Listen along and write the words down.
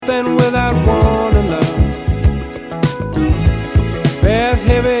Something without wanting love bears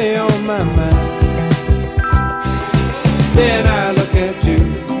heavy on my mind. Then I look at you,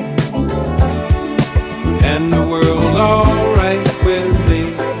 and the world's alright with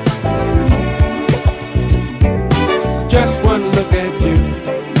me. Just one look at you,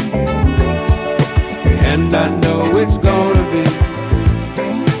 and I know it's gonna be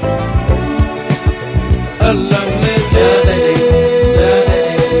a lovely day.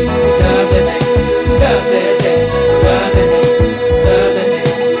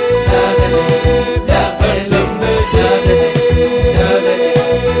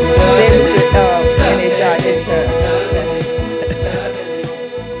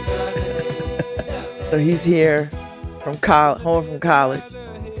 So he's here from home from college.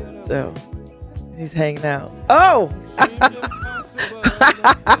 So he's hanging out. Oh!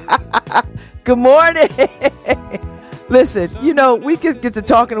 Good morning. Listen, you know, we get to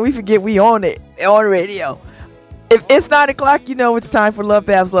talking and we forget we own it on radio. If it's 9 o'clock, you know it's time for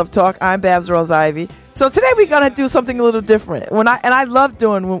LoveBabz LoveTalk. I'm Babz Rawls-Ivy. So today we're going to do something a little different. I love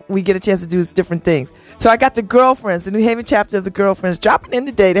doing when we get a chance to do different things. So I got the girlfriends, the New Haven chapter of the girlfriends, dropping in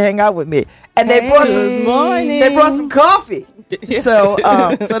today to hang out with me. And they brought some coffee. Yes. So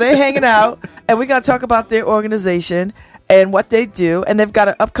they're hanging out, and we're going to talk about their organization and what they do. And they've got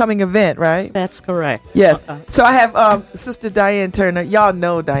an upcoming event, right? That's correct. Yes. So I have Sister Diane Turner. Y'all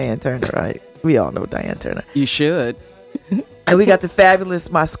know Diane Turner, right? We all know Diane Turner. You should. And we got the fabulous,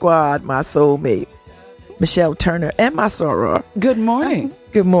 my squad, my soulmate, Michelle Turner, and my soror. Good morning.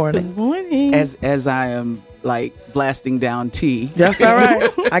 Good morning. Good morning. As I am like blasting down tea. That's all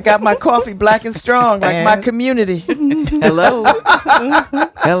right. I got my coffee black and strong, like my community. Hello.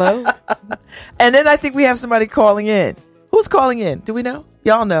 Hello. And then I think we have somebody calling in. Who's calling in? Do we know?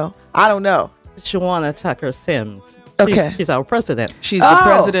 Y'all know. I don't know. Shauna Tucker Sims. Okay. She's our president. She's the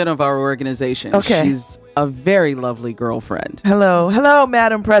president of our organization. Okay. She's a very lovely girlfriend. Hello,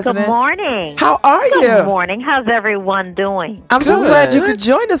 Madam President. Good morning. How are you? Good morning. How's everyone doing? I'm so glad you could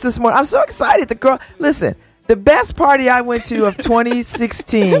join us this morning. I'm so excited. Listen, the best party I went to of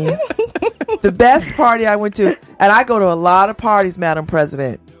 2016, the best party I went to, and I go to a lot of parties, Madam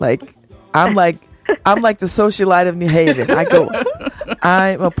President. I'm like the socialite of New Haven.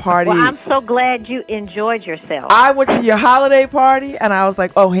 I'm a party. Well, I'm so glad you enjoyed yourself. I went to your holiday party, and I was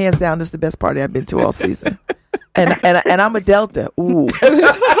like, oh, hands down, this is the best party I've been to all season. and I'm a Delta. Ooh.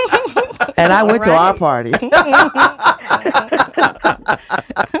 And I went to our party.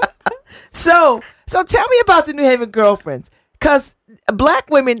 So tell me about the New Haven girlfriends. Because black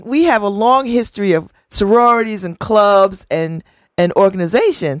women, we have a long history of sororities and clubs and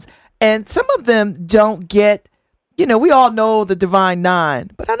organizations. And some of them don't get, we all know the Divine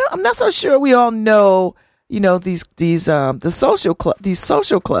Nine, but I'm not so sure we all know, these social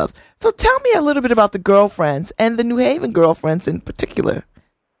clubs. So tell me a little bit about the girlfriends and the New Haven girlfriends in particular.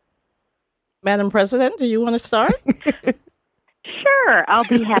 Madam President, do you want to start? Sure, I'll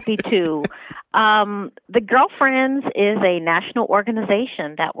be happy to. The Girlfriends is a national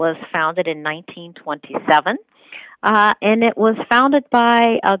organization that was founded in 1927. And it was founded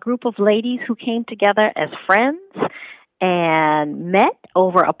by a group of ladies who came together as friends and met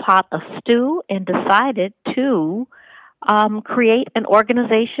over a pot of stew and decided to create an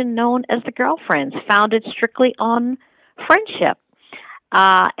organization known as the Girlfriends, founded strictly on friendship.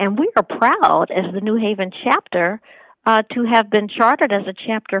 And we are proud as the New Haven chapter to have been chartered as a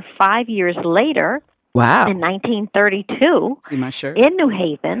chapter 5 years later. Wow. In 1932. See my shirt? In New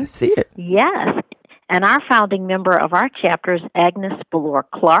Haven. I see it. Yes. And our founding member of our chapter is Agnes Ballore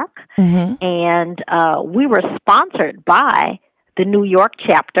Clark. Mm-hmm. And we were sponsored by the New York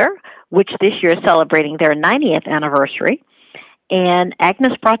chapter, which this year is celebrating their 90th anniversary. And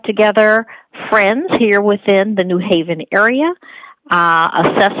Agnes brought together friends here within the New Haven area,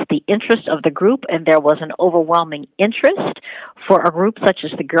 assessed the interest of the group, and there was an overwhelming interest for a group such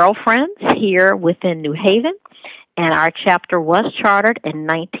as the Girlfriends here within New Haven. And our chapter was chartered in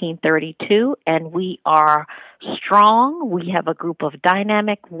 1932, and we are strong. We have a group of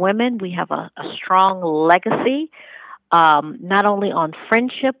dynamic women. We have a strong legacy, not only on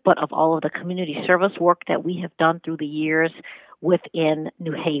friendship, but of all of the community service work that we have done through the years within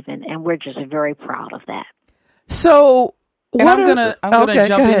New Haven, and we're just very proud of that. So, I'm gonna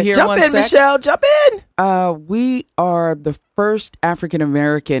jump in here. Jump in, Michelle. Jump in. We are the first African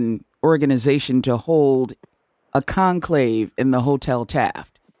American organization to hold a conclave in the Hotel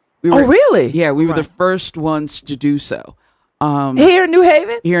Taft. Really? Yeah, we were the first ones to do so. Here in New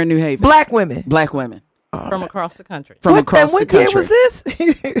Haven? Here in New Haven. Black women? Black women. From across the country. From across the country. What year was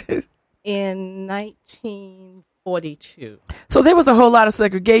this? In 19 42. So there was a whole lot of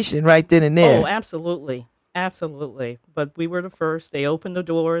segregation right then and there. Oh, absolutely. Absolutely. But we were the first. They opened the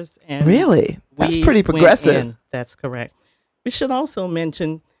doors. And Really? That's we pretty went progressive. in. That's correct. We should also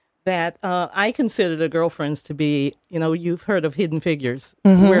mention that I consider the girlfriends to be, you've heard of Hidden Figures.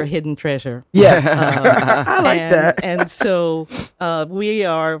 We're a hidden treasure. Yes. I like that. And so we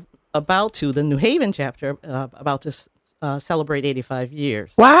are the New Haven chapter, about to celebrate 85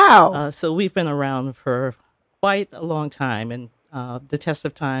 years. Wow. So we've been around for quite a long time, and the test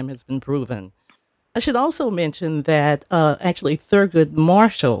of time has been proven. I should also mention that actually Thurgood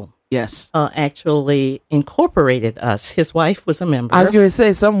Marshall Yes. actually incorporated us. His wife was a member. I was going to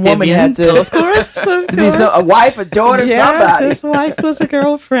say some woman Vivian, had to, of course, be a wife, a daughter, yes, somebody. his wife was a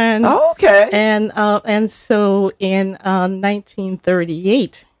girlfriend. Oh, okay. And so in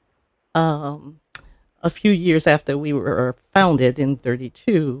 1938, a few years after we were founded in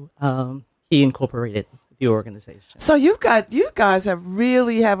 32, he incorporated the organization. So you guys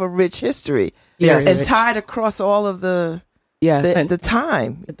really have a rich history. Yes. And tied across all of the Yes. the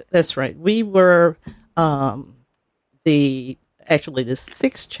time. That's right. We were the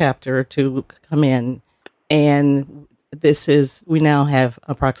sixth chapter to come in, and we now have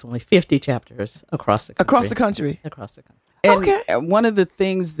approximately 50 chapters across the country. Across the country. Across the country. And Okay. one of the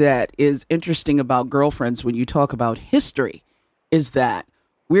things that is interesting about girlfriends when you talk about history is that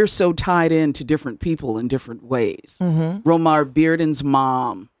we're so tied into different people in different ways. Romar Bearden's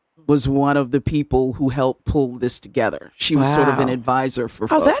mom was one of the people who helped pull this together. She was sort of an advisor for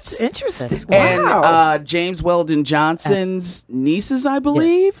folks. Oh, that's interesting. That's Wow. And James Weldon Johnson's nieces, I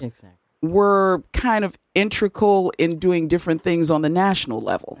believe, Yes, exactly. were kind of integral in doing different things on the national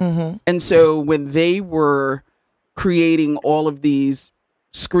level. And so when they were creating all of these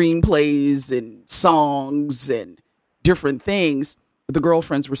screenplays and songs and different things, the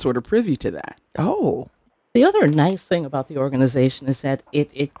girlfriends were sort of privy to that. Oh. The other nice thing about the organization is that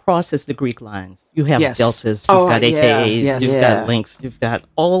it crosses the Greek lines. You have Yes. deltas, Oh, you've got yeah. AKAs, Yes. you've Yeah. got links, you've got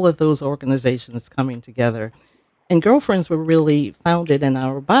all of those organizations coming together. And girlfriends were really founded, and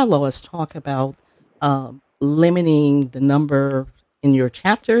our bylaws talk about limiting the number in your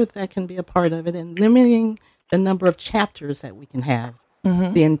chapter that can be a part of it and limiting the number of chapters that we can have.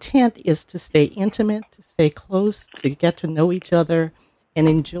 The intent is to stay intimate, to stay close, to get to know each other, and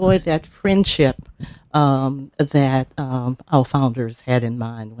enjoy that friendship that our founders had in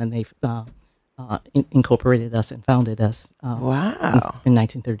mind when they incorporated us and founded us Wow. in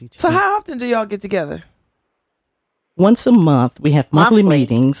 1932. So how often do y'all get together? Once a month, we have monthly Monthly.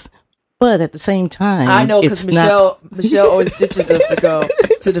 meetings, but at the same time, I know because it's not- Michelle always ditches us to go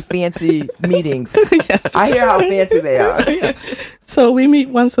to the fancy meetings. I hear how fancy they are. So we meet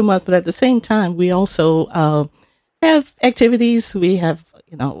once a month, but at the same time, we also have activities. We have,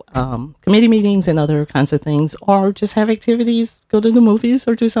 committee meetings and other kinds of things, or just have activities, go to the movies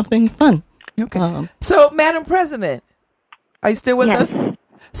or do something fun. Okay. So, Madam President, are you still with Yes. us?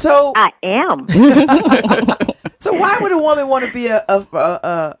 So, I am. so why would a woman want to be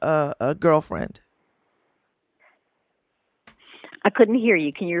a girlfriend? I couldn't hear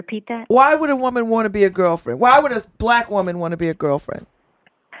you. Can you repeat that? Why would a woman want to be a girlfriend? Why would a black woman want to be a girlfriend?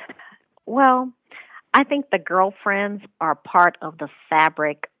 Well, I think the girlfriends are part of the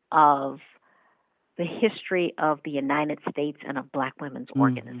fabric of the history of the United States and of black women's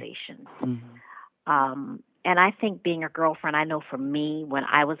organizations. And I think being a girlfriend, I know for me, when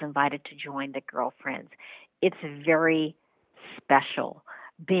I was invited to join the girlfriends, it's very special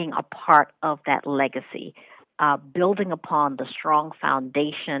being a part of that legacy, building upon the strong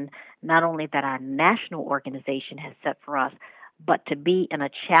foundation, not only that our national organization has set for us, but to be in a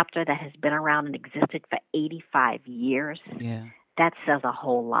chapter that has been around and existed for 85 years. Yeah. That says a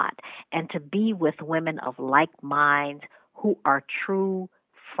whole lot. And to be with women of like minds who are true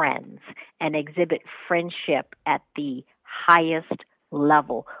friends and exhibit friendship at the highest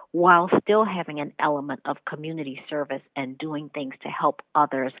level while still having an element of community service and doing things to help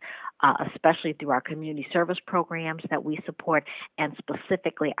others, especially through our community service programs that we support and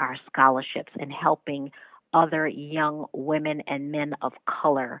specifically our scholarships and helping other young women and men of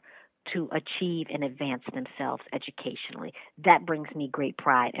color to achieve and advance themselves educationally. That brings me great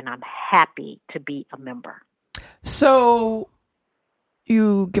pride, and I'm happy to be a member. So,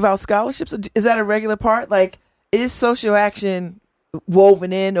 you give out scholarships? Is that a regular part? Like, is social action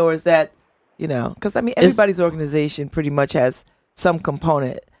woven in, or is that, because everybody's organization pretty much has some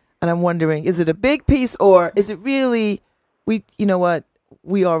component. And I'm wondering, is it a big piece, or is it really,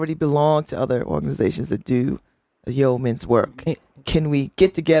 we already belong to other organizations that do yeoman's work. Can we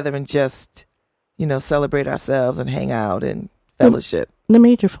get together and just, celebrate ourselves and hang out and fellowship? The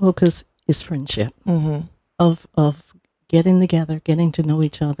major focus is friendship. Mm-hmm. of getting together, getting to know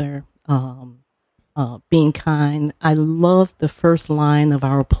each other, being kind. I love the first line of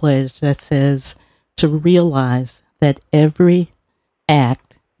our pledge that says to realize that every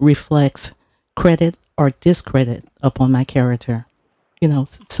act reflects credit or discredit upon my character.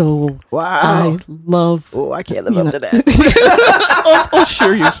 So Wow. I love. Oh, I can't live up to that. Oh,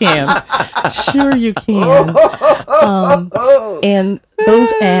 sure you can. Sure you can. And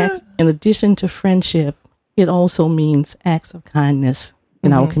those acts, in addition to friendship, it also means acts of kindness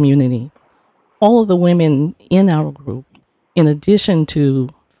in our community. All of the women in our group, in addition to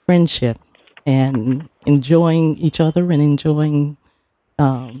friendship and enjoying each other and enjoying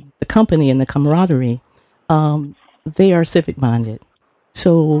the company and the camaraderie, they are civic minded.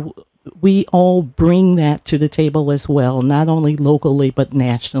 So we all bring that to the table as well, not only locally but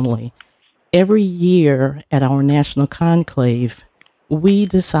nationally. Every year at our national conclave, we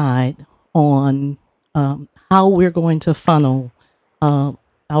decide on how we're going to funnel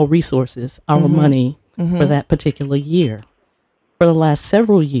our resources, our money for that particular year. For the last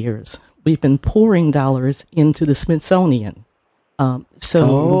several years, we've been pouring dollars into the Smithsonian.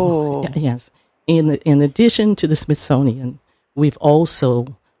 Yes, in addition to the Smithsonian, we've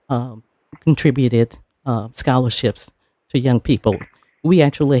also contributed scholarships to young people. We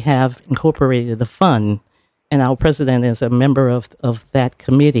actually have incorporated a fund, and our president is a member of that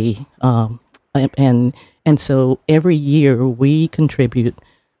committee. And so every year we contribute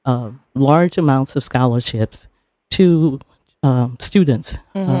large amounts of scholarships to students,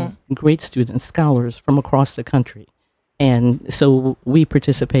 great students, scholars from across the country. And so we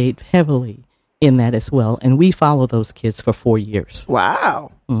participate heavily in that as well. And we follow those kids for 4 years.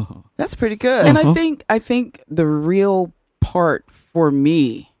 Wow. That's pretty good. And I think the real part for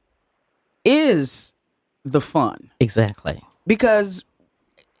me is the fun. Exactly. Because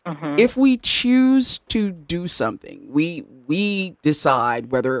if we choose to do something, we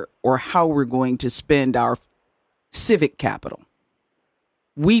decide whether or how we're going to spend our civic capital.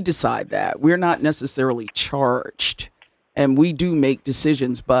 We decide that. We're not necessarily charged, and we do make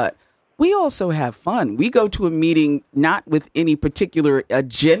decisions, but we also have fun. We go to a meeting not with any particular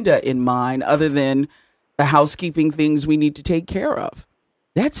agenda in mind other than the housekeeping things we need to take care of.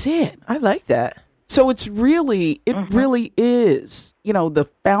 That's it. I like that. So it really is, the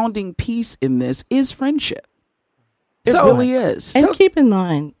founding piece in this is friendship. It really is. And keep in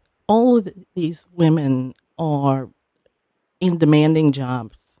mind, all of these women are in demanding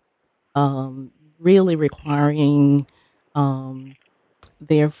jobs, really requiring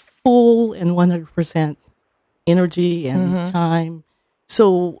their full and 100% energy and time.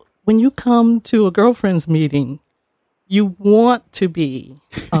 So when you come to a girlfriend's meeting, you want to be,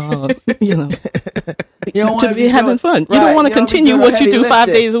 to be having fun. Right. You don't want to continue what you do 5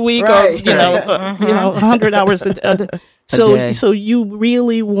 days a week, right. or 100 hours a day. So you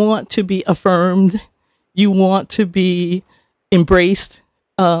really want to be affirmed. You want to be embraced.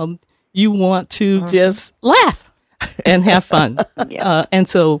 You want to just laugh and have fun. And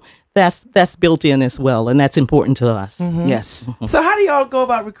so that's built in as well, and that's important to us. Yes. So how do y'all go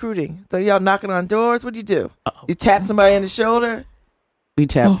about recruiting? So y'all knocking on doors? What do you do? You tap somebody on the shoulder? We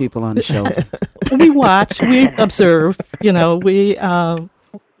tap people on the shoulder. We watch, we observe, we observe,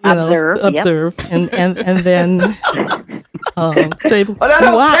 and then say, that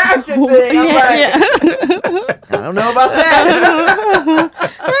whole character thing. I don't know about that.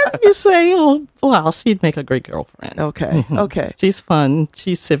 You say, oh, well, she'd make a great girlfriend. Okay. She's fun.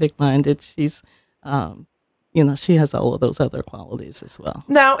 She's civic minded. She's, she has all of those other qualities as well.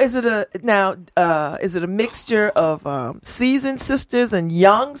 Now, is it a mixture of seasoned sisters and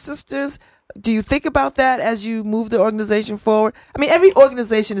young sisters? Do you think about that as you move the organization forward? I mean, every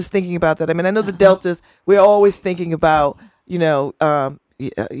organization is thinking about that. I mean, I know the Deltas, we're always thinking about, we have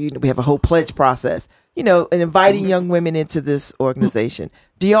a whole pledge process, and inviting young women into this organization.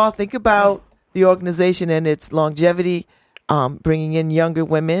 Do y'all think about the organization and its longevity, bringing in younger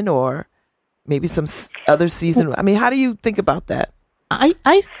women or maybe some other season? I mean, how do you think about that? I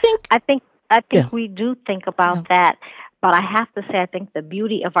think we do think about that. But I have to say, I think the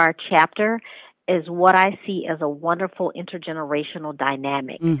beauty of our chapter is what I see as a wonderful intergenerational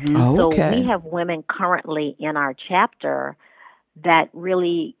dynamic. So we have women currently in our chapter that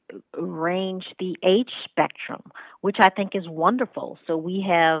really range the age spectrum, which I think is wonderful. So we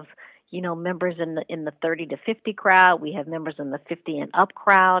have, members in the 30 to 50 crowd. We have members in the 50 and up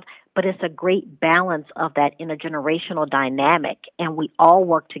crowd. But it's a great balance of that intergenerational dynamic, and we all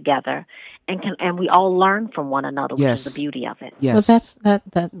work together, and we all learn from one another, which is the beauty of it. Yes. Well,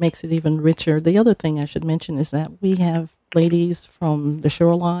 that makes it even richer. The other thing I should mention is that we have ladies from the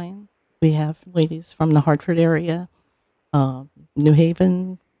shoreline, We have ladies from the Hartford area, New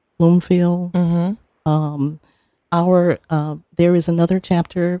Haven, Bloomfield. There is another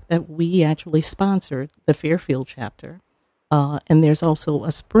chapter that we actually sponsored, the Fairfield chapter, and there's also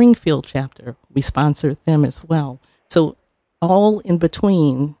a Springfield chapter. We sponsored them as well. So all in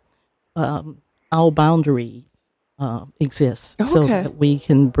between, our boundaries exist, so that we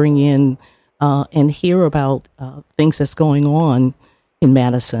can bring in and hear about things that's going on in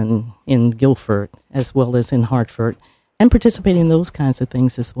Madison, in Guilford, as well as in Hartford, and participate in those kinds of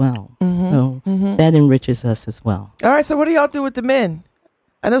things as well. So that enriches us as well. All right, so what do y'all do with the men?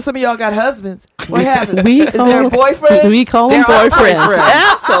 I know some of y'all got husbands. What happened? Is call there boyfriends? We call them boyfriends.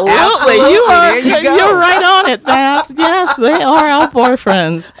 Absolutely. You're right on it, Babz. Yes, they are our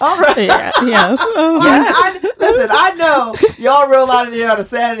boyfriends. All right. Yeah, yes. Listen, I know y'all roll out of here on a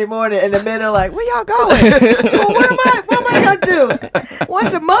Saturday morning, and the men are like, "Where y'all going? Well, what am I gonna do?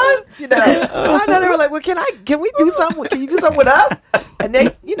 Once a month, So I know they were like, "Well, can we do something? Can you do something with us?" And they,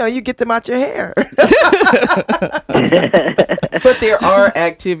 you get them out your hair. But there are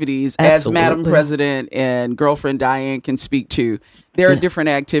activities, as Absolutely. Madam President and girlfriend Diane can speak to. There are different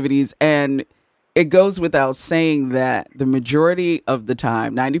activities, and it goes without saying that the majority of the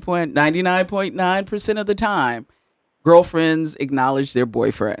time, 99.9% of the time, girlfriends acknowledge their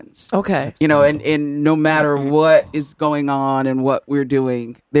boyfriends. Okay. And no matter what is going on and what we're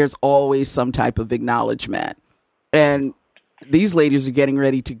doing, there's always some type of acknowledgement. And these ladies are getting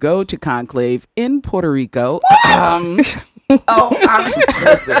ready to go to conclave in Puerto Rico.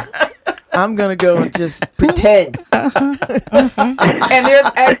 Listen, I'm going to go and just pretend. And there's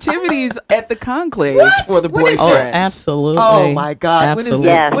activities at the conclaves for the boyfriends. Oh, absolutely. Oh, my God. Absolutely.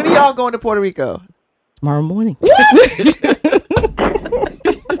 When is this? When are y'all going to Puerto Rico? Tomorrow morning.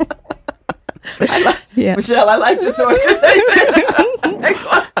 Yeah. Michelle, I like this organization.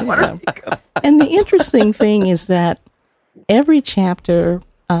 Puerto Rico. And the interesting thing is that every chapter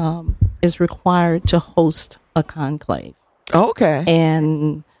is required to host a conclave. Okay.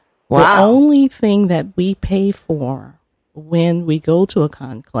 And Wow. the only thing that we pay for when we go to a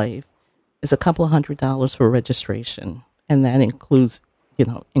conclave is a couple of $100 for registration. And that includes,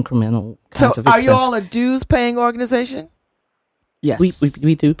 incremental kinds of expenses. So are you all a dues-paying organization? Yes.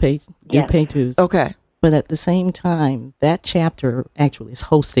 We do pay Yes. pay dues. Okay. But at the same time, that chapter actually is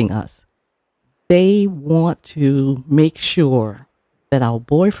hosting us. They want to make sure that our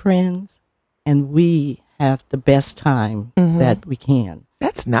boyfriends and we have the best time that we can.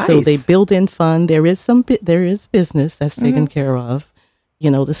 That's nice. So they build in fun. There is business that's taken care of.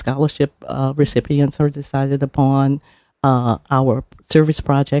 The scholarship recipients are decided upon. Our service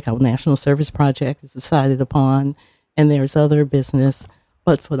project, our national service project, is decided upon, and there's other business.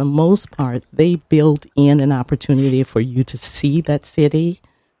 But for the most part, they build in an opportunity for you to see that city,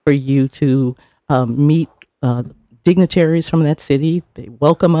 for you to meet dignitaries from that city. They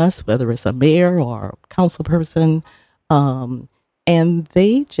welcome us, whether it's a mayor or a council person, and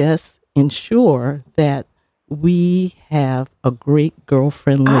they just ensure that we have a great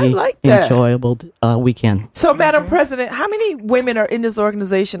girl-friendly, enjoyable weekend. So, Madam President, how many women are in this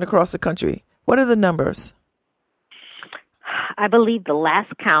organization across the country? What are the numbers? I believe the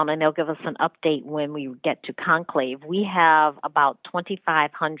last count, and they'll give us an update when we get to conclave, we have about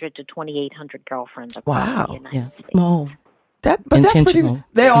 2,500 to 2,800 girlfriends across the United States. Small. But that's pretty. Intentional.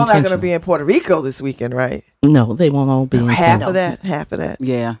 They're all not going to be in Puerto Rico this weekend, right? No, they won't all be in Half of that.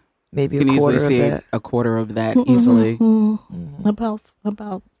 Yeah. Maybe You can a quarter easily see of that. a quarter of that easily. About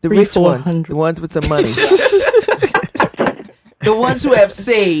The 300, rich ones, 400. the ones with some money. The ones who have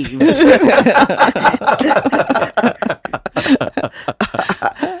saved.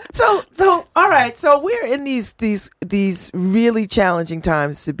 So all right. So we're in these really challenging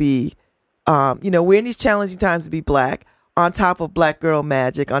times to be, we're in these challenging times to be Black, on top of Black girl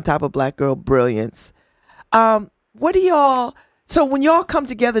magic, on top of Black girl brilliance. What do y'all? So when y'all come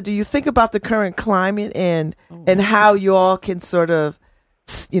together, do you think about the current climate and how y'all can sort of,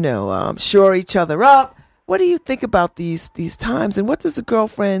 shore each other up? What do you think about these times, and what does the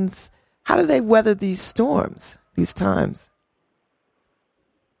girlfriends? How do they weather these storms, these times?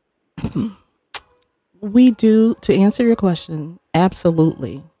 We do, to answer your question,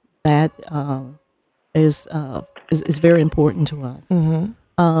 absolutely. That is very important to us.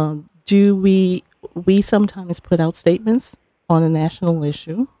 Mm-hmm. Do we sometimes put out statements on a national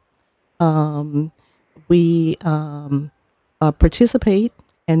issue? We participate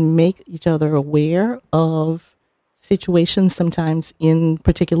and make each other aware of situations sometimes in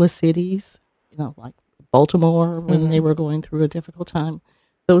particular cities, like Baltimore when they were going through a difficult time,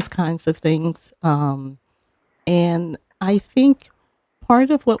 those kinds of things. And I think part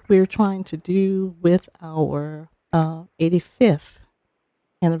of what we're trying to do with our 85th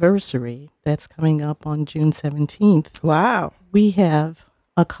anniversary that's coming up on June 17th. Wow. We have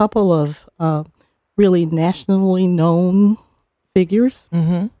a couple of really nationally known figures.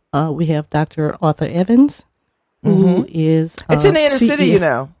 Mm-hmm. We have Dr. Arthur Evans, who is it's in the inner city, you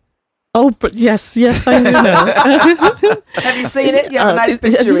know. Oh, but yes, I do know. Have you seen it? You have a nice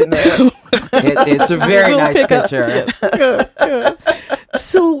picture in there. It's a very nice picture. Good.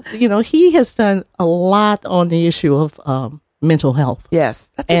 So, he has done a lot on the issue of mental health.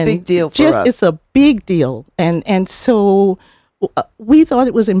 Yes, that's a big deal for us. It's a big deal. And so we thought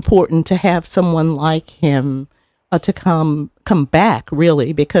it was important to have someone like him to come back,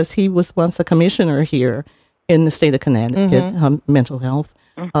 really, because he was once a commissioner here in the state of Connecticut, mental health.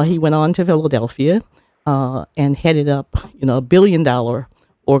 He went on to Philadelphia and headed up, a $1 billion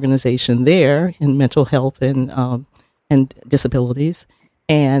organization there in mental health and disabilities.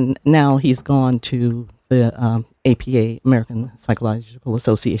 And now he's gone to the APA, American Psychological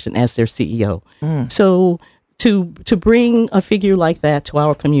Association, as their CEO. So to bring a figure like that to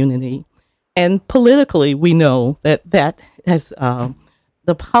our community, and politically, we know that has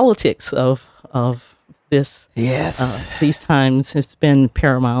the politics of this these times has been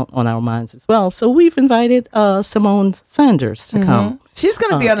paramount on our minds as well. So we've invited Simone Sanders to come. She's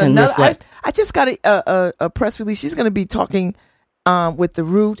going to be on another. I just got a press release. She's going to be talking with the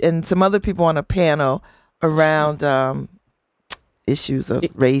Root and some other people on a panel around issues of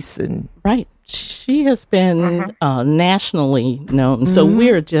race and right. She has been nationally known. So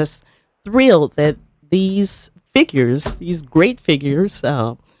we're just thrilled that these figures, these great figures.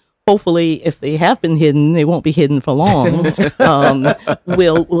 Hopefully, if they have been hidden, they won't be hidden for long.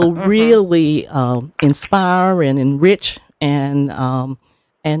 Will really inspire and enrich and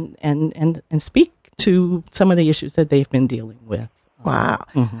speak to some of the issues that they've been dealing with. Wow.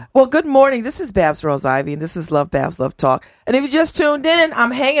 Well, good morning. This is Babz Rawls-Ivy, and this is LoveBabz LoveTalk. And if you just tuned in,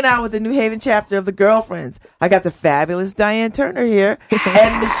 I'm hanging out with the New Haven chapter of the Girlfriends. I got the fabulous Diane Turner here,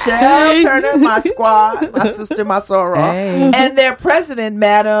 and Michelle Turner, my squad, my sister, my soror, and their president,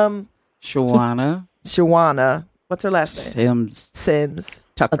 Madam Shauna. What's her last name? Sims.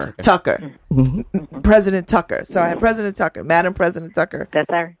 Tucker. President Tucker. So I have President Tucker, Madam President Tucker. That's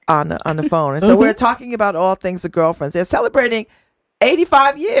her. On the phone. And so we're talking about all things the Girlfriends. They're celebrating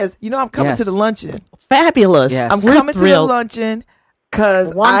 85 years. I'm coming to the luncheon. Fabulous. Yes. I'm coming to the luncheon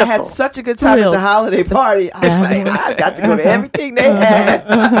because I had such a good time at the holiday party. I was like, I got to go to everything they had.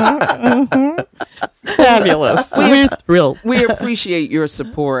 Fabulous. We're thrilled. We appreciate your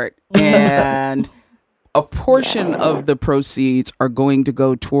support, and a portion of the proceeds are going to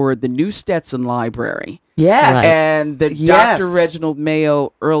go toward the new Stetson Library. Yes. Right. And the Dr. Reginald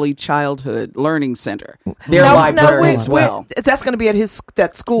Mayo Early Childhood Learning Center. Their library as well. That's going to be at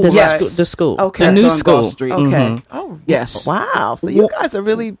that school, the school. Okay. The new on school. Gulf Street. Okay. Oh, yes. Wow. So you guys are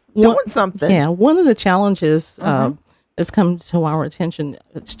really doing something. Yeah. One of the challenges that's come to our attention,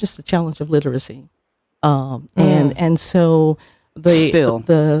 it's just the challenge of literacy. And so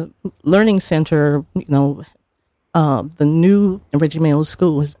the Learning Center, the new Reginald Mayo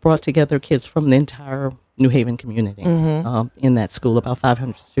School has brought together kids from the entire New Haven community in that school, about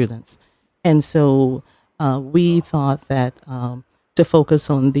 500 students. And so we thought that to focus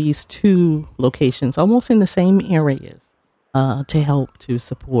on these two locations, almost in the same areas, to help to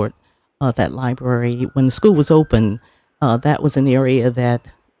support that library. When the school was open, that was an area that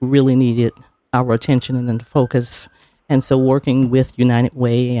really needed our attention and then focus. And so working with United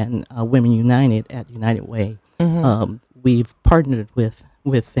Way and Women United at United Way, we've partnered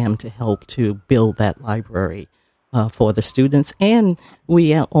with them to help to build that library for the students. And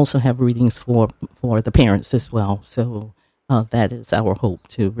we also have readings for the parents as well. So that is our hope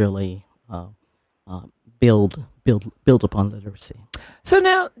to really build upon literacy. So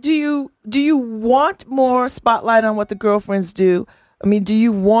now, do you want more spotlight on what the Girlfriends do? I mean, do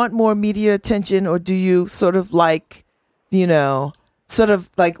you want more media attention, or do you sort of like, we know,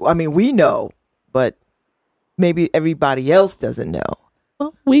 but maybe everybody else doesn't know?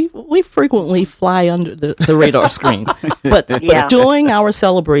 Well, we frequently fly under the radar screen, but during our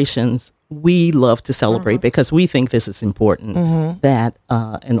celebrations, we love to celebrate because we think this is important, that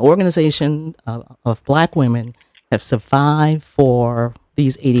an organization of Black women have survived for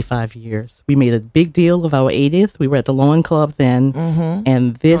these 85 years. We made a big deal of our 80th. We were at the Lawn Club then,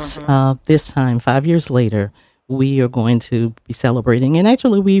 and this time, 5 years later, we are going to be celebrating. And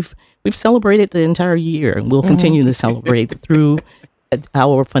actually, we've celebrated the entire year, and we'll continue to celebrate through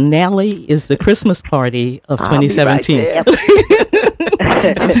our finale is the Christmas party of I'll be 2017. right there.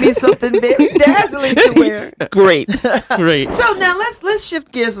 Give me something very dazzling to wear. Great. So now let's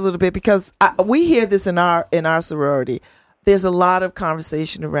shift gears a little bit, because we hear this in our sorority. There's a lot of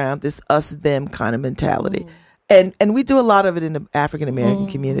conversation around this us them kind of mentality, and we do a lot of it in the African American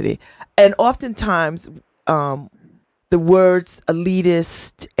community, and oftentimes the words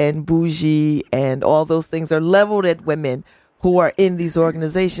elitist and bougie and all those things are leveled at women who are in these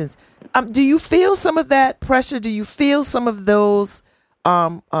organizations. Do you feel some of that pressure? Do you feel some of those?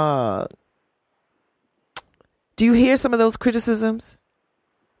 Do you hear some of those criticisms?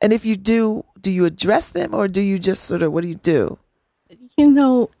 And if you do you address them, or do you just sort of, what do you do? You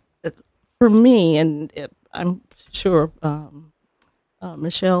know, for me, and I'm sure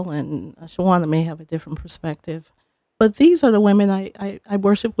Michelle and Shauna may have a different perspective, but these are the women I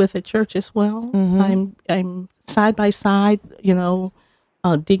worship with at church as well. I'm side by side,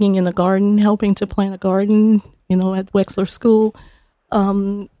 digging in the garden, helping to plant a garden, at Wexler School.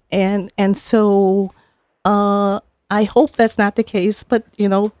 And so I hope that's not the case, but,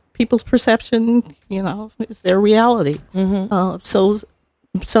 people's perception, is their reality. So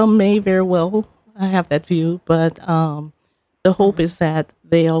some may very well have that view, but the hope is that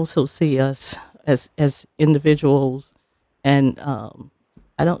they also see us as individuals, and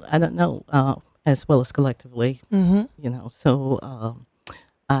I don't know, as well as collectively, So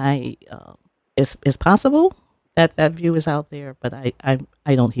it's possible that view is out there, but I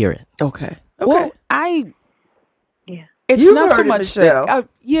don't hear it. Okay. Well, it's You not heard so it, much Michelle. that,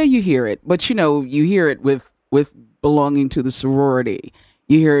 you hear it, but you hear it with belonging to the sorority.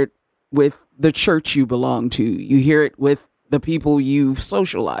 You hear it with the church you belong to. You hear it with the people you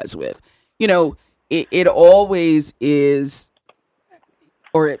socialize with. It always is,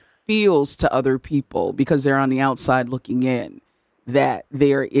 or it feels to other people, because they're on the outside looking in, that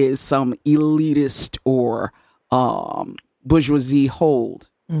there is some elitist or bourgeoisie hold,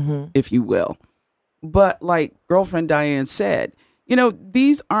 if you will. But like girlfriend Diane said,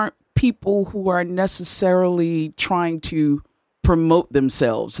 these aren't people who are necessarily trying to promote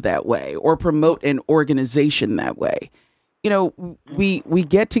themselves that way or promote an organization that way. We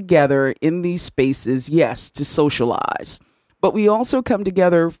get together in these spaces, yes, to socialize, but we also come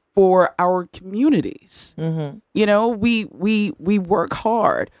together for our communities. We work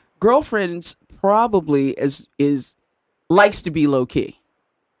hard. Girlfriends probably is likes to be low key,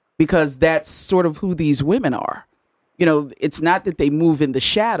 because that's sort of who these women are. It's not that they move in the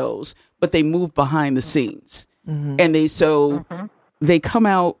shadows, but they move behind the scenes. And they come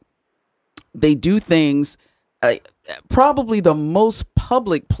out, they do things. Probably the most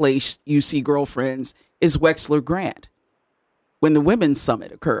public place you see girlfriends is Wexler Grant when the Women's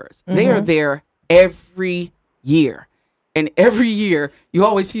Summit occurs. They are there every year. And every year, you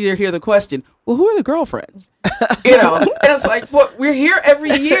always hear the question, well, who are the girlfriends? And it's like, well, we're here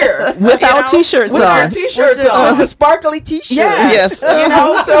every year. With our T-shirts with on. our T-shirts on. The sparkly T-shirt. Yes.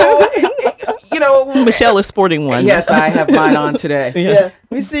 So, Michelle is sporting one. Yes, I have mine on today. Yeah.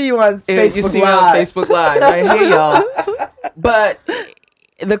 We see you on Facebook You see Live. me on Facebook Live. Right? Hey, y'all. But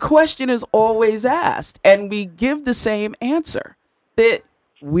the question is always asked, and we give the same answer, that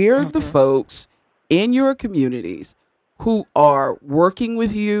we're the folks in your communities who are working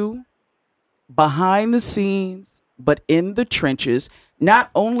with you behind the scenes, but in the trenches, not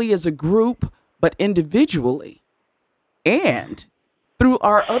only as a group, but individually, and through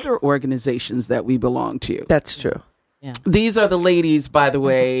our other organizations that we belong to. That's true. Yeah. These are the ladies, by the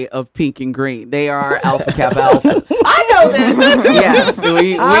way, of Pink and Green. They are Alpha Kappa Alphas. I know them. Yes,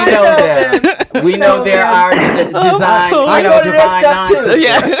 we know them. We know they're our design, I go to their divine stuff too. nonsense.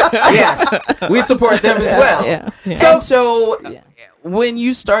 Yes, we support them as well. Yeah. So when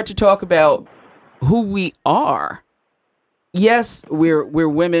you start to talk about who we are, yes, we're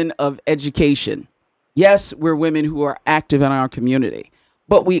women of education. Yes, we're women who are active in our community.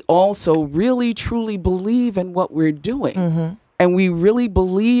 But we also really, truly believe in what we're doing. And we really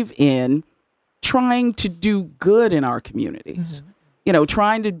believe in trying to do good in our communities.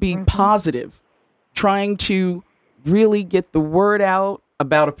 Trying to be positive, trying to really get the word out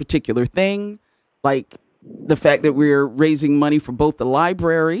about a particular thing, like the fact that we're raising money for both the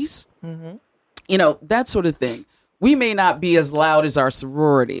libraries, that sort of thing. We may not be as loud as our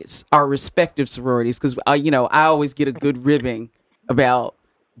sororities, our respective sororities, because, I always get a good ribbing about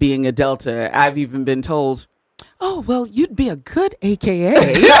being a Delta. I've even been told, oh, well, you'd be a good AKA.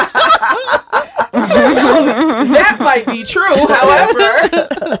 So that might be true.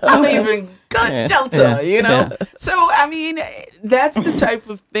 However, I'm even good Delta, So, that's the type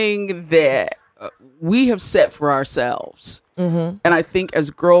of thing that we have set for ourselves. And I think as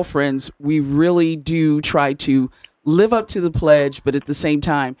girlfriends, we really do try to live up to the pledge, but at the same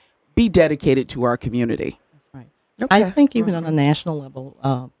time, be dedicated to our community. That's right. Okay. I think even on a national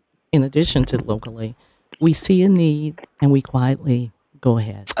level, in addition to locally, we see a need and we quietly go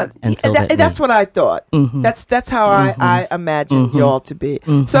ahead and fill that that's need. what I thought. That's how I imagine y'all to be.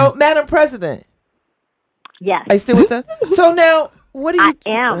 So, Madam President, Yes, are you still with us? So now, what do you? I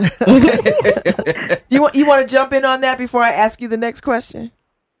am. You want to jump in on that before I ask you the next question?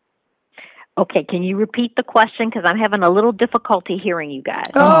 Okay, can you repeat the question? Because I'm having a little difficulty hearing you guys.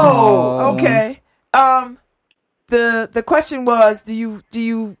 Oh, okay. The question was, do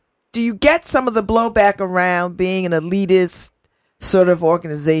you get some of the blowback around being an elitist sort of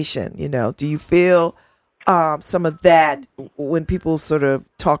organization? You know, do you feel some of that when people sort of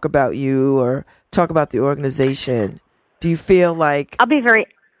talk about you or talk about the organization? Do you feel like I'll be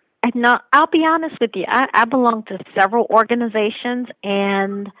honest with you. I belong to several organizations,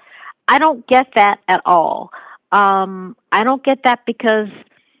 and I don't get that at all. I don't get that because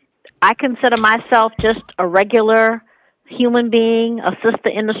I consider myself just a regular human being, a sister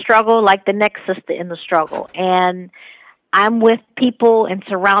in the struggle, like the next sister in the struggle. And I'm with people and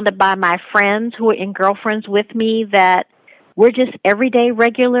surrounded by my friends who are in girlfriends with me that we're just everyday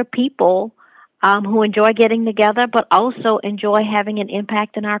regular people who enjoy getting together, but also enjoy having an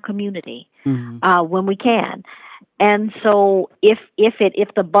impact in our community when we can. And so if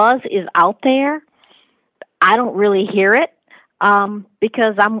the buzz is out there, I don't really hear it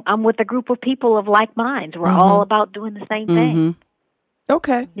because I'm with a group of people of like minds. We're all about doing the same thing.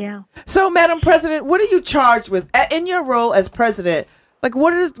 okay? Yeah. So, Madam President, what are you charged with in your role as president? Like,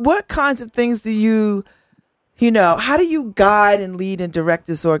 what kinds of things do you know? How do you guide and lead and direct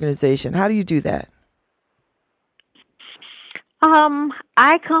this organization? How do you do that?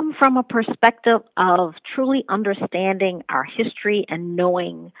 I come from a perspective of truly understanding our history and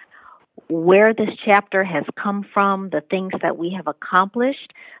knowing where this chapter has come from, the things that we have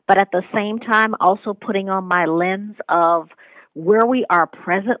accomplished, but at the same time also putting on my lens of where we are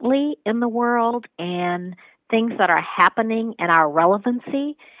presently in the world and things that are happening and our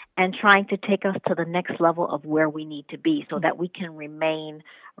relevancy, and trying to take us to the next level of where we need to be so that we can remain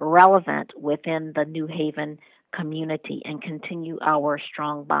relevant within the New Haven community and continue our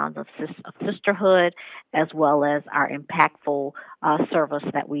strong bonds of sisterhood, as well as our impactful service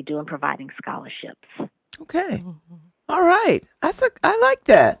that we do in providing scholarships. Okay. All right. I like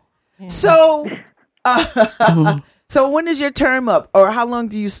that. Yeah. So, so when is your term up, or how long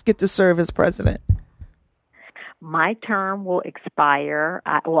do you get to serve as president? My term will expire.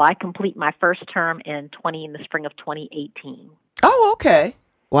 I complete my first term in the spring of 2018. Oh, okay.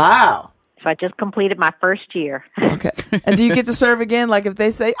 Wow. So I just completed my first year. Okay. And do you get to serve again? Like if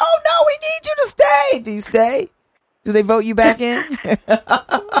they say, "Oh no, we need you to stay," do you stay? Do they vote you back in?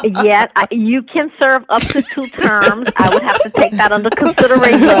 Yeah, you can serve up to 2 terms. I would have to take that under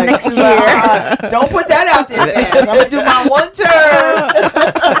consideration next year. Don't put that out there, man. I'm gonna do my 1 term.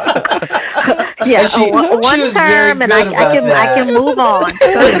 Yeah, one term, and I can move on.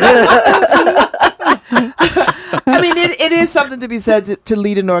 I mean, it is something to be said to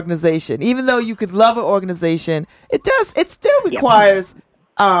lead an organization. Even though you could love an organization, it still requires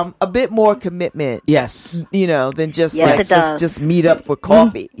a bit more commitment. Yes. You know, than just just meet up for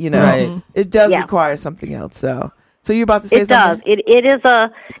coffee, you know. Right. It does require something else. So you're about to say something? It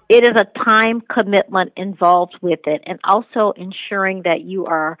does. It is a time commitment involved with it, and also ensuring that you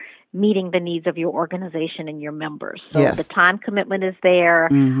are meeting the needs of your organization and your members. So the time commitment is there,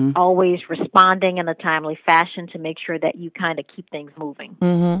 always responding in a timely fashion to make sure that you kind of keep things moving.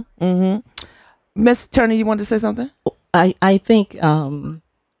 Miss Turner, you wanted to say something? I think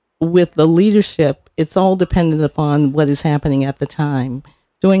with the leadership, it's all dependent upon what is happening at the time.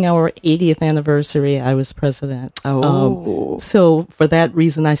 During our 80th anniversary, I was president. So for that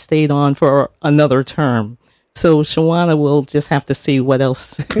reason, I stayed on for another term. So Shauna will just have to see what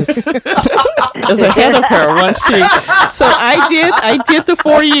else is ahead of her once she. So I did the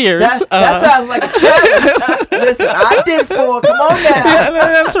 4 years. That sounds like a challenge. Listen, I did 4. Come on now. Yeah,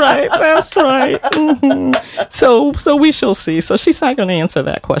 that's right. Mm-hmm. So we shall see. So she's not going to answer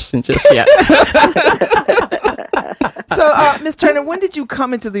that question just yet. So, Ms. Turner, when did you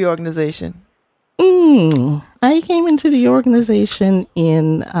come into the organization? I came into the organization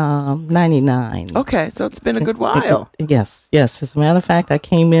in 99. Okay, so it's been a good while. Yes. As a matter of fact, I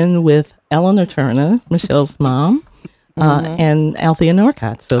came in with Eleanor Turner, Michelle's mom. and Althea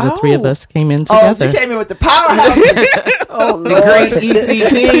Norcott. So the three of us came in together. Oh, you came in with the powerhouse. Oh, The great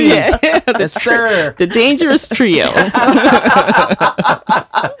ECT. Yes, sir. The dangerous trio.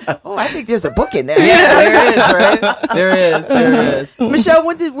 Oh, I think there's a book in there. Yeah, there is, right? There is. Michelle,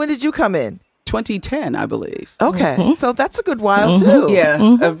 when did you come in? 2010, I believe. Okay, so that's a good while too.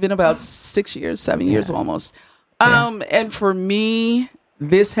 Yeah, I've been about 6 years, 7 years almost. And for me,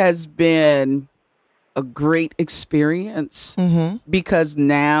 this has been a great experience because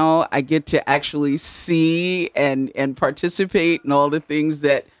now I get to actually see and participate in all the things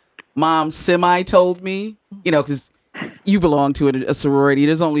that Mom semi told me, because you belong to a sorority.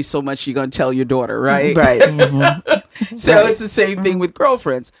 There's only so much you're going to tell your daughter, right? Right. So it's the same thing with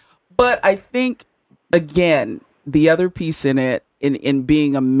girlfriends. But I think, again, the other piece in it, in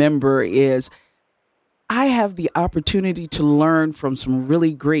being a member, is I have the opportunity to learn from some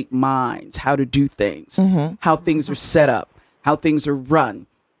really great minds how to do things, how things are set up, how things are run,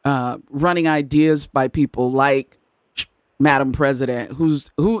 running ideas by people like Madam President,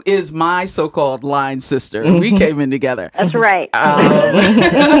 who is my so-called line sister. We came in together. That's right.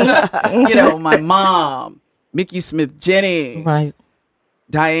 My mom, Mickey Smith Jennings. Right.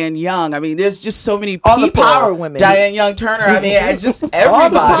 Diane Young. I mean, there's just so many people. All the power women. Diane Young Turner. I mean, it's just everybody. All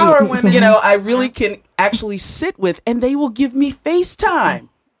the power women. I really can actually sit with, and they will give me FaceTime.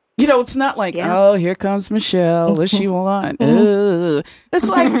 It's not like, oh, here comes Michelle. What's she want? It's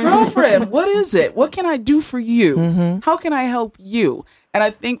like, girlfriend, what is it? What can I do for you? How can I help you? And I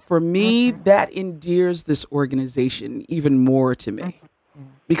think for me, that endears this organization even more to me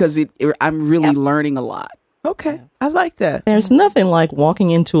because I'm really learning a lot. Okay, I like that. There's nothing like walking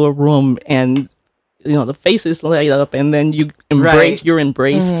into a room and the faces light up, and then you you're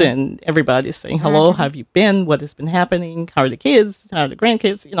embraced, and everybody's saying hello. How have you been? What has been happening? How are the kids? How are the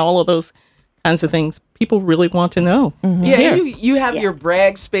grandkids? All of those kinds of things. People really want to know. Yeah, you have your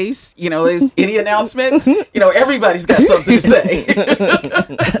brag space. There's any announcements. Everybody's got something to say.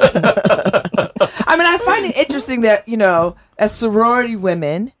 I mean, I find it interesting that as sorority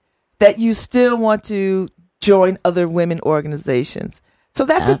women, that you still want to join other women organizations. So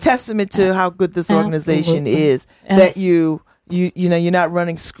that's a testament to how good this organization is. That you're not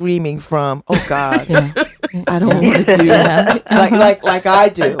running screaming from, oh God, I don't want to do that like I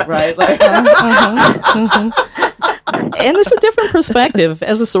do, right? And it's a different perspective.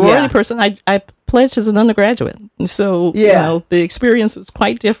 As a sorority person, I pledged as an undergraduate, so the experience was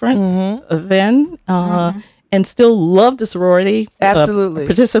quite different then. And still love the sorority. Absolutely.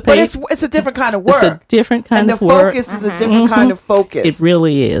 Participate. But it's a different kind of work. It's a different kind of work. And the focus is a different kind of focus. It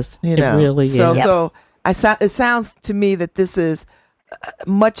really is. It really is. So it sounds to me that this is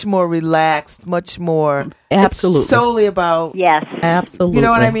much more relaxed, much more absolutely solely about absolutely. You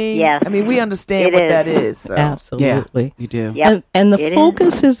know what I mean? Yes. I mean, we understand what that is. So. Absolutely. Yeah, you do. Yep. And the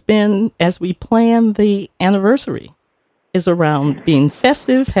focus has been, as we plan the anniversary, is around being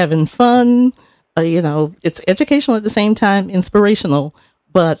festive, having fun. It's educational at the same time, inspirational,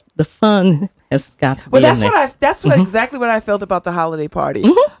 but the fun has got to be in there. That's exactly what I felt about the holiday party.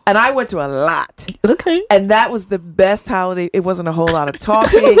 And I went to a lot. Okay. And that was the best holiday. It wasn't a whole lot of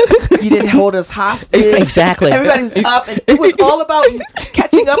talking. You didn't hold us hostage. Exactly. Everybody was up, and it was all about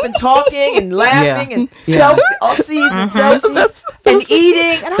catching up and talking and laughing and selfies and selfies and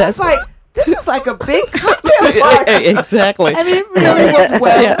eating. And I was like, this is like a big cocktail party. Exactly. I mean, it really was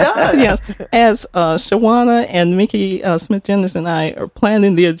well done. Yes. As Shauna and Mickey Smith Jennings and I are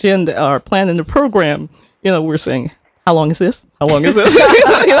planning the agenda, or planning the program, we're saying, how long is this? How long is this?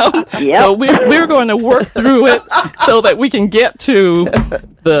 So we're going to work through it so that we can get to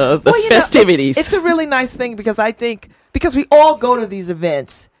the festivities. It's a really nice thing because I think, because we all go to these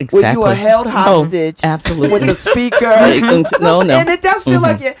events exactly. where you are held hostage absolutely. with the speaker. No. And it does feel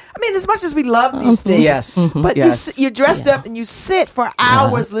like as much as we love these things, but you're dressed up and you sit for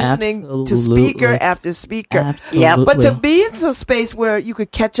hours listening to speaker after speaker. Absolutely. But to be in some space where you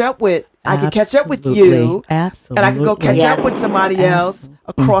could catch up with, I could catch up with you, and I could go catch up with somebody else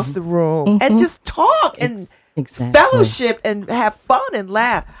across the room and just talk and fellowship and have fun and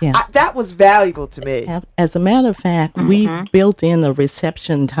laugh. That was valuable to me. As a matter of fact, we've built in a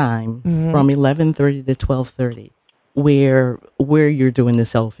reception time from 11:30 to 12:30, where you're doing the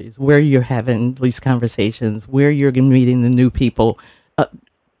selfies, where you're having these conversations, where you're meeting the new people,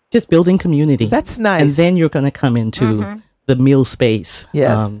 just building community. That's nice. And then you're going to come into the meal space.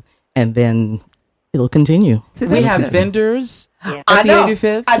 Yes. And then it'll continue. We have vendors. I know.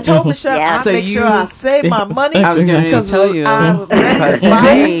 I told Michelle I make sure I save my money. I was going to tell you I'm ready to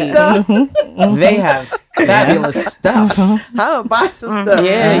buy stuff. They have fabulous stuff. I'm gonna buy some stuff.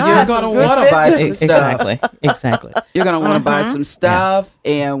 Yeah, you're gonna want to buy some stuff. Exactly. You're gonna want to buy some stuff,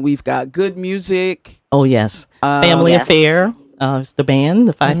 and we've got good music. Oh yes, Family Affair. It's the band,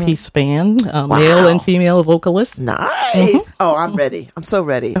 the 5-piece band, male and female vocalists. Nice. Oh, I'm ready. I'm so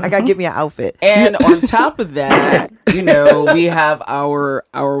ready. I gotta get me an outfit. And on top of that, we have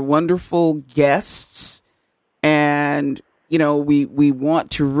our wonderful guests, and we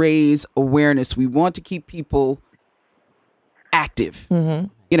want to raise awareness. We want to keep people active.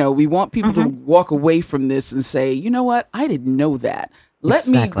 We want people to walk away from this and say, you know what? I didn't know that. Let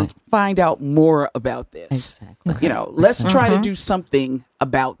me find out more about this. Exactly. Let's try to do something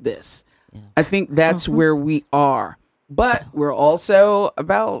about this. Yeah. I think that's where we are. But we're also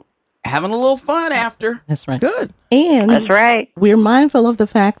about having a little fun after. That's right. Good. And that's right. We're mindful of the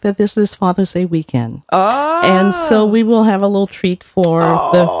fact that this is Father's Day weekend. Oh. And so we will have a little treat for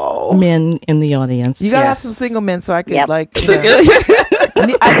the men in the audience. You gotta have some single men so I can I need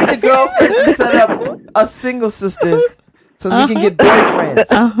the girlfriends to set up a single sisters. So we can get boyfriends.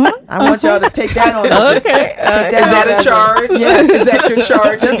 I want y'all to take that on. Okay. Is that a charge? Yeah. Is that your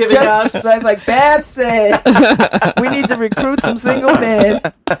charge? Just like Babz said, we need to recruit some single men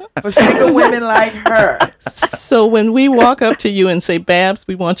for single women like her. So when we walk up to you and say, Babz,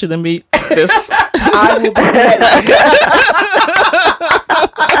 we want you to meet this. I will be ready.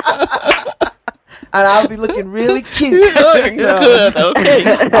 And I'll be looking really cute. Good. Okay.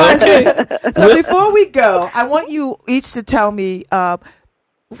 So before we go, I want you each to tell me what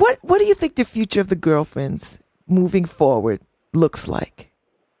do you think the future of the girlfriends moving forward looks like,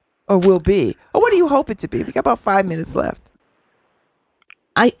 or will be, or what do you hope it to be? We got about 5 minutes left.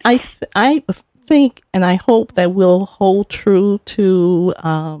 I think and I hope that we'll hold true to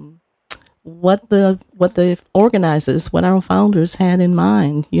what the organizers, what our founders had in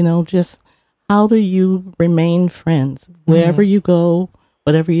mind. Just how do you remain friends wherever you go,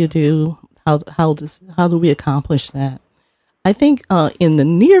 whatever you do? How do we accomplish that? I think in the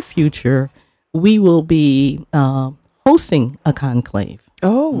near future we will be hosting a conclave.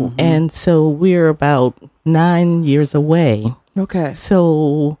 Oh, and so we're about 9 years away. Okay,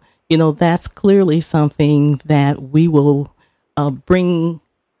 so that's clearly something that we will bring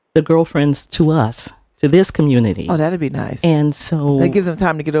the girlfriends to us. To this community. Oh, that'd be nice. And so that gives them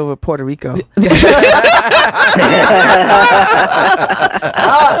time to get over Puerto Rico.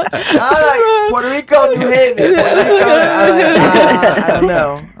 Puerto Rico, New Haven. I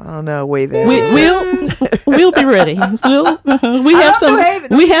don't know. Way there. We'll be ready. We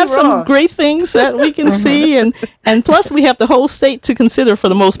have some great things that we can see, and plus we have the whole state to consider for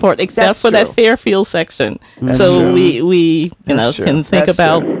the most part, except for that Fairfield section. That's so true. we can think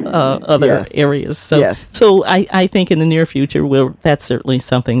about other areas. So I think in the near future that's certainly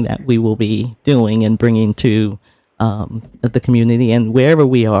something that we will be doing and bringing to the community, and wherever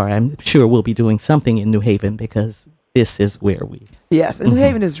we are, I'm sure we'll be doing something in New Haven because this is where we. Yes, and New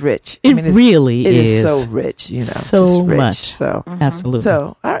Haven is rich. It really is. It is so rich, so just rich, much. So absolutely.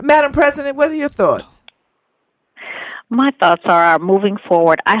 So, Madam President, what are your thoughts? My thoughts are moving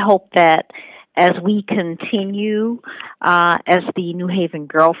forward. I hope that as we continue as the New Haven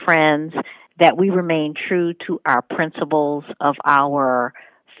Girlfriends, that we remain true to our principles of our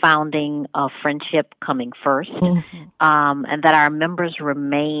founding of friendship coming first, and that our members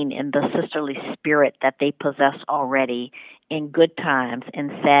remain in the sisterly spirit that they possess already. In good times, in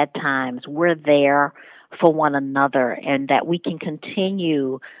sad times, we're there for one another, and that we can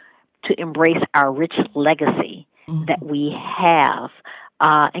continue to embrace our rich legacy that we have,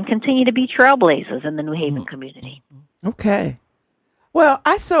 and continue to be trailblazers in the New Haven community. Okay. Well,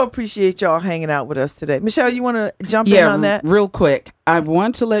 I so appreciate y'all hanging out with us today. Michelle, you want to jump in on that? Real quick. I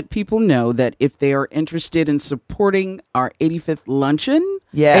want to let people know that if they are interested in supporting our 85th luncheon,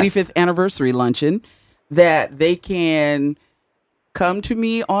 85th anniversary luncheon, that they can come to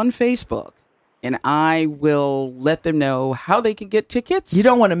me on Facebook, and I will let them know how they can get tickets. You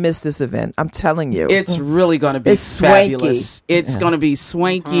don't want to miss this event. I'm telling you. It's really going to be fabulous. Swanky. It's going to be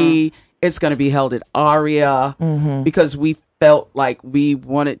swanky. It's going to be held at Aria because we felt like we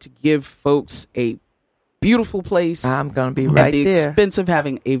wanted to give folks a beautiful place. I'm going to be right at the there. expense of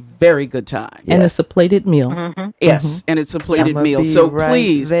having a very good time. And it's a plated meal. Yes, and it's a plated meal. So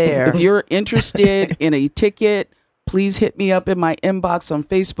please, if you're interested in a ticket, please hit me up in my inbox on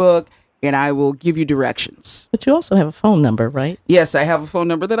Facebook, and I will give you directions. But you also have a phone number, right? Yes, I have a phone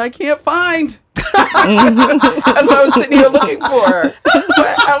number that I can't find. That's what I was sitting here looking for.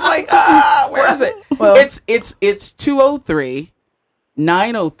 I'm like, where is it? Well, it's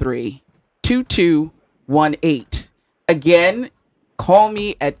 203-903-2218. Again, call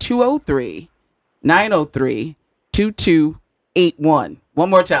me at 203 203-903-2281. One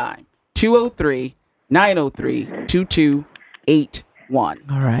more time. 203-903-2281.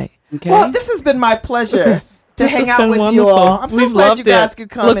 All right. Okay. Well, this has been my pleasure to hang has out been with wonderful. you all. I'm so We've glad loved you guys it. could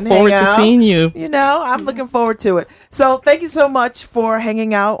come Look and hang forward out. to seeing you. You know, I'm looking forward to it. So thank you so much for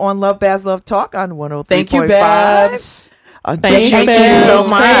hanging out on LoveBabz Love Talk on 103.5. Thank you, Babz. Thank you, Babz. so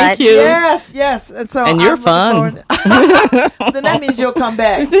much. Thank you. Yes. And so And you're I'm looking fun. forward- Then that means you'll come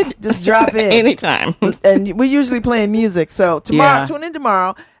back. Just drop in. Anytime. And we're usually playing music. So tomorrow, Yeah. tune in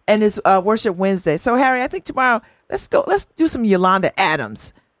tomorrow, and it's Worship Wednesday. So Harry, I think tomorrow let's do some Yolanda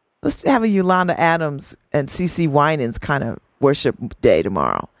Adams. Let's have a Yolanda Adams and CeCe Winans kind of worship day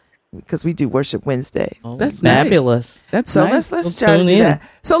tomorrow, because we do Worship Wednesday. Oh, That's nice. fabulous. That's So nice. let's We'll try to tune do in. that.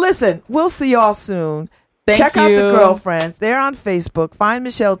 So listen, we'll see y'all soon. Thank Check out you. the girlfriends. They're on Facebook. Find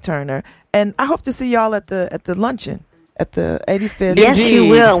Michelle Turner, and I hope to see y'all at the luncheon at the 85th. Yes, you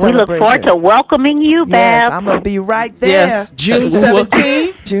will. We look forward to welcoming you, Yes, Babz. I'm gonna be right there. Yes. June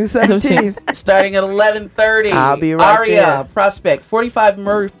 17th, June 17th. starting at 11:30. I'll be right Aria, there. Prospect, 45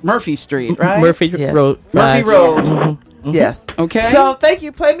 Murphy Street, right? Murphy Yes. Road. Murphy Drive. Road. Mhm. Yes. Okay. So thank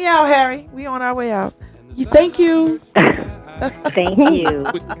you. Play me out, Harry. We on our way out. Thank you. Thank you.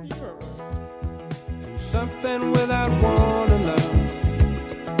 Something without wanting love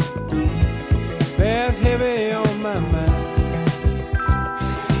bears heavy on my mind.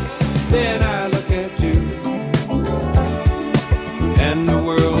 Then I look at you, and the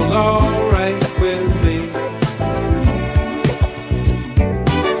world's alright with me.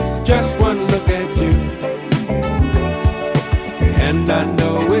 Just one look at you, and I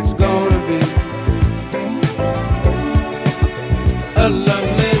know it's gonna be a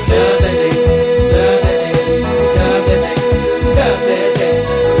lovely day.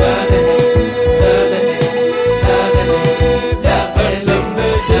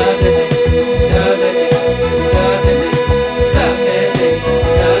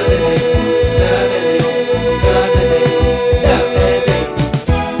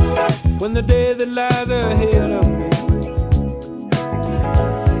 When the day that lies ahead of me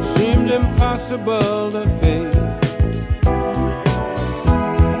seems impossible to face,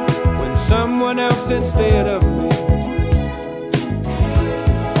 when someone else instead of me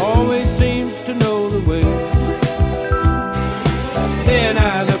always seems to know the way, then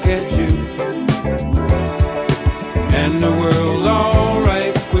I look at you, and the world's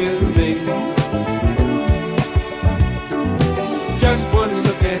alright with me. Just one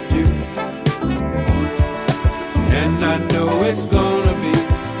look at you, and I know it's gonna be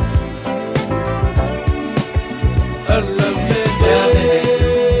a lovely